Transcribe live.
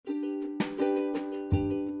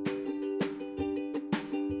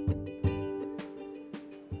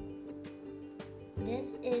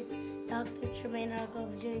This is Dr. Tremaine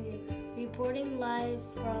Argov Jr. reporting live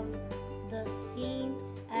from the scene.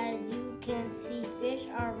 As you can see, fish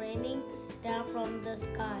are raining down from the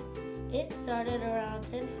sky. It started around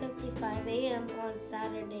 10:55 a.m. on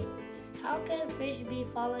Saturday. How can fish be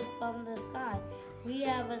falling from the sky? We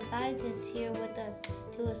have a scientist here with us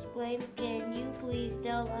to explain. Can you please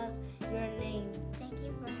tell us your name? Thank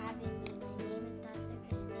you for having me. My name is Dr.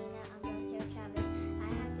 Christina Chavez. I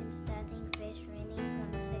have been studying fish raining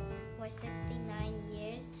for 69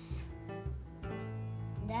 years.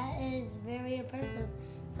 That is very impressive.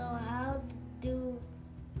 So how do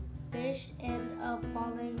fish end up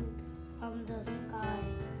falling from the sky?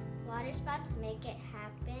 Waterspouts make it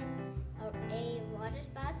happen. A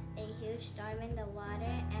waterspout's a huge storm in the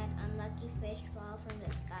water and unlucky fish fall from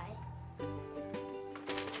the sky.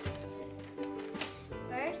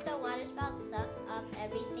 First, the waterspout sucks up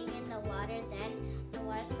everything in the water. Then, the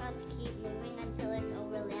waterspouts keep moving until it's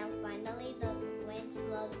over land. Finally, the wind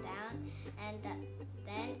slows down and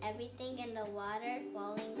then everything in the water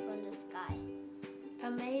falling from the sky.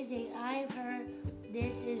 Amazing. I've heard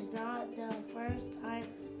this is not the first time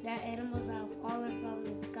that animals are falling from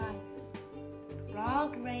the sky.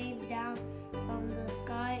 Frog rained down from the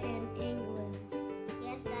sky in England.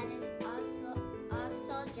 Yes, that is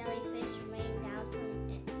also jellyfish rain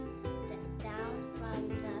down from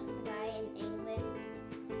the sky in England.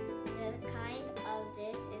 The kind of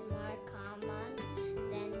this is more common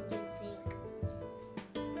than you think.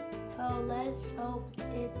 Oh, let's hope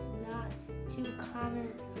it's not too common.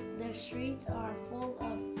 The streets are full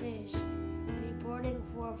of fish. Reporting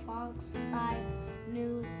for Fox 5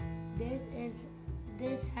 News,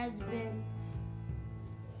 this has been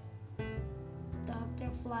Dr.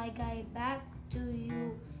 Fly Guy. Back to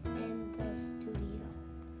you in the studio.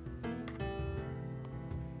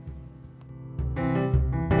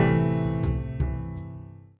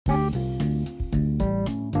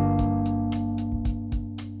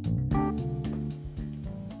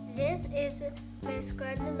 This is Ms.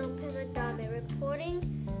 Scarlett Lopez-Adame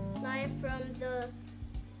reporting live from the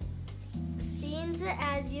scenes.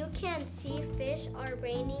 As you can see, fish are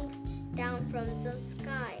raining down from the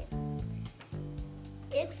sky.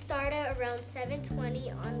 It started around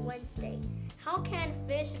 7:20 on Wednesday. How can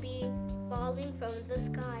fish be falling from the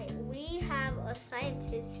sky? We have a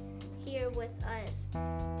scientist here with us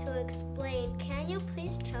to explain. Can you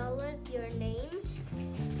please tell us your name?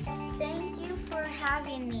 Thank you for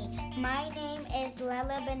having me. My name is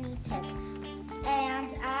Lela Benitez, and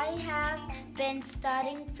I have been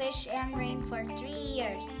studying fish and rain for 3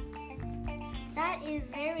 years. That is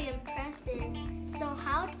very impressive. So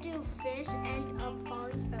how do fish end up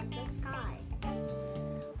falling from the sky?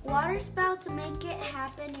 Waterspouts make it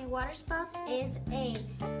happen. A waterspout is a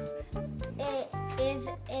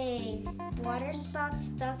waterspout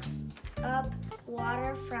sucks up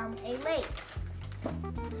water from a lake.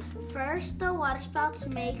 First, the waterspout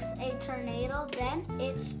makes a tornado, then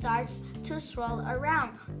it starts to swirl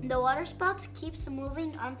around. The waterspout keeps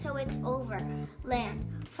moving until it's over land.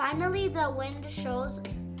 Finally, the wind slows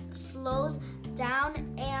down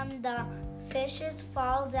and the fishes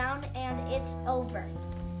fall down and it's over.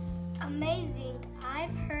 Amazing.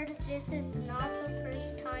 I've heard this is not the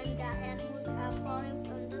first time that animals have fallen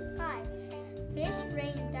from the sky. Fish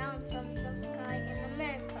rain down from the sky in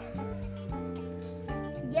America.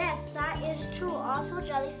 Yes, that is true. Also,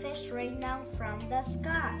 jellyfish rain down from the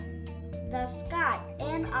sky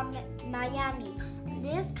in Miami.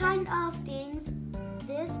 This kind of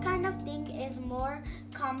thing is more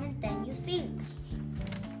common than you think.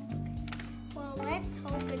 Well, let's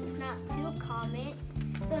hope it's not too common.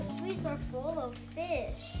 The streets are full of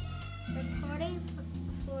fish. Reporting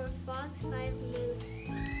for Fox 5 News,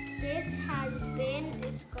 this has been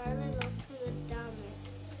Scarlett Lopez-Adame.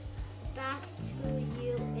 Back to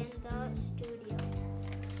you in the studio.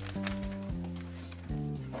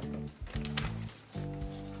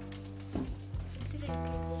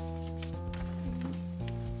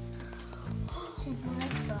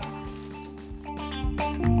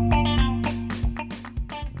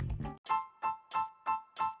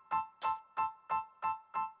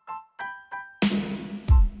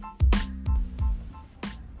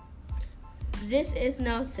 This is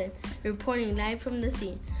Nelson reporting live from the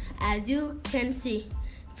scene. As you can see,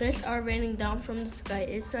 fish are raining down from the sky.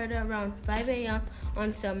 It started around 5 a.m.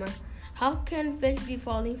 on summer. How can fish be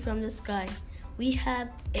falling from the sky? We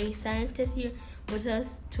have a scientist here with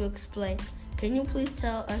us to explain. Can you please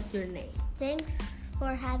tell us your name? Thanks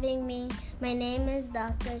for having me. My name is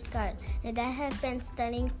Dr. Scarlett, and I have been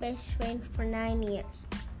studying fish rain for 9 years.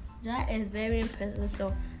 That is very impressive.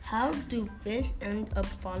 So, how do fish end up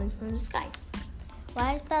falling from the sky?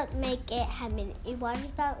 Waterspouts make it happen. A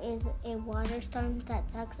waterspout is a water storm that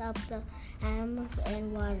sucks up the animals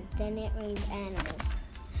and water. Then it rains animals.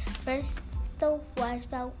 First, the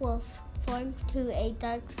waterspout will form to a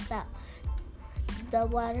dark spout. The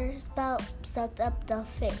waterspout sucks up the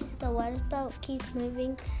fish. The waterspout keeps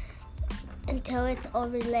moving until it's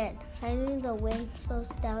over land. Finally, the wind slows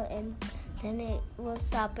down and then it will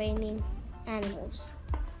stop raining animals.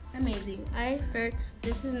 Amazing. I heard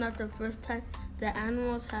this is not the first time that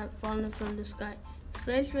animals have fallen from the sky.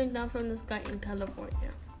 Fish rain down from the sky in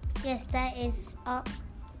California. Yes, that is Also,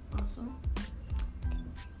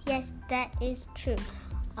 yes, that is true.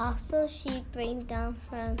 Also, sheep rain down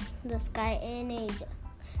from the sky in Asia.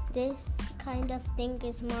 This kind of thing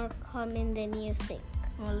is more common than you think.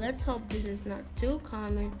 well, let's hope this is not too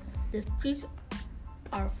common. The streets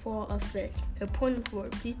are full of fish. Reporting for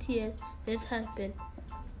BTS, this has been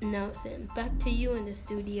Nelson. Back to you in the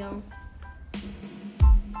studio.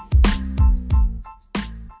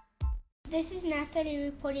 This is Natalie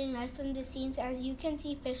reporting live from the scenes. As you can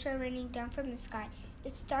see, fish are raining down from the sky.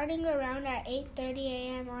 It's starting around at 8:30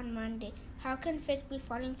 a.m. on Monday. How can fish be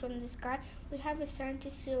falling from the sky? We have a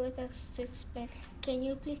scientist here with us to explain. Can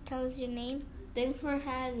you please tell us your name? Thanks for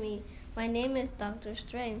having me. My name is Dr.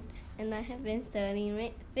 Strain, and I have been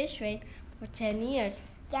studying fish rain for 10 years.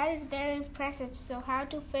 That is very impressive. So how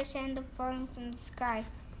do fish end up falling from the sky?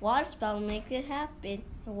 Waterspout makes it happen.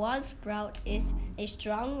 A waterspout is a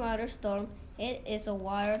strong water storm. It is a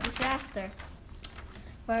water disaster.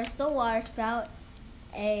 First, the waterspout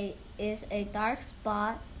is a dark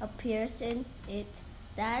spot appears in it.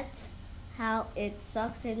 That's how it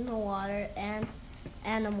sucks in the water and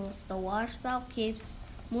animals. The waterspout keeps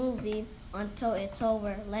moving until it's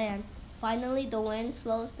over land. Finally, the wind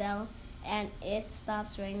slows down and it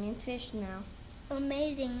stops raining fish now.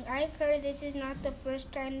 Amazing. I've heard this is not the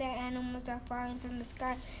first time that animals are falling from the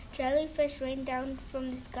sky. Jellyfish rain down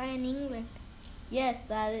from the sky in England. Yes,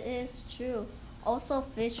 that is true. Also,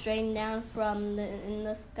 fish rain down from in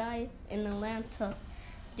the sky in Atlanta.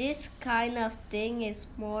 This kind of thing is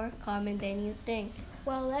more common than you think.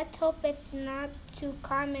 Well, let's hope it's not too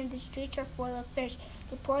common. The streets are full of fish.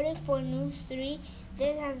 Reporting for News 3,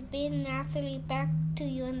 this has been Natalie. Back to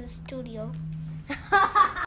you in the studio.